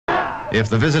If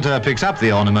the visitor picks up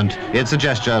the ornament, it's a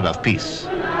gesture of peace.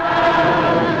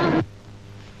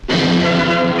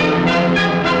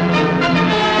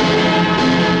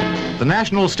 The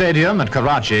National Stadium at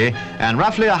Karachi and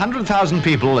roughly 100,000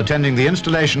 people attending the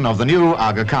installation of the new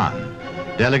Aga Khan.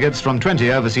 Delegates from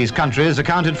 20 overseas countries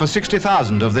accounted for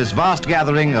 60,000 of this vast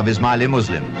gathering of Ismaili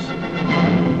Muslims.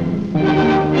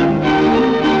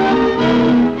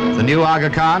 The new Aga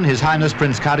Khan, His Highness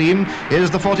Prince Karim, is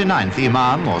the 49th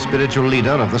Iman, or spiritual leader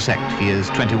of the sect. He is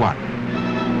 21.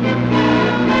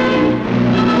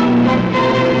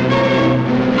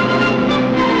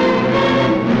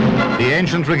 The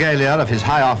ancient regalia of his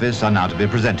high office are now to be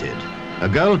presented. A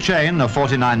gold chain of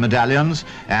 49 medallions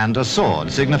and a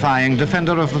sword signifying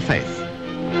defender of the faith.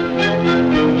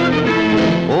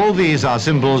 All these are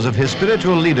symbols of his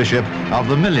spiritual leadership of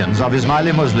the millions of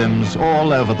Ismaili Muslims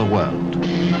all over the world.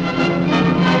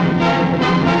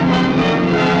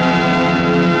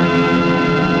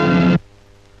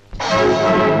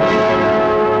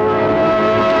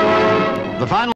 The final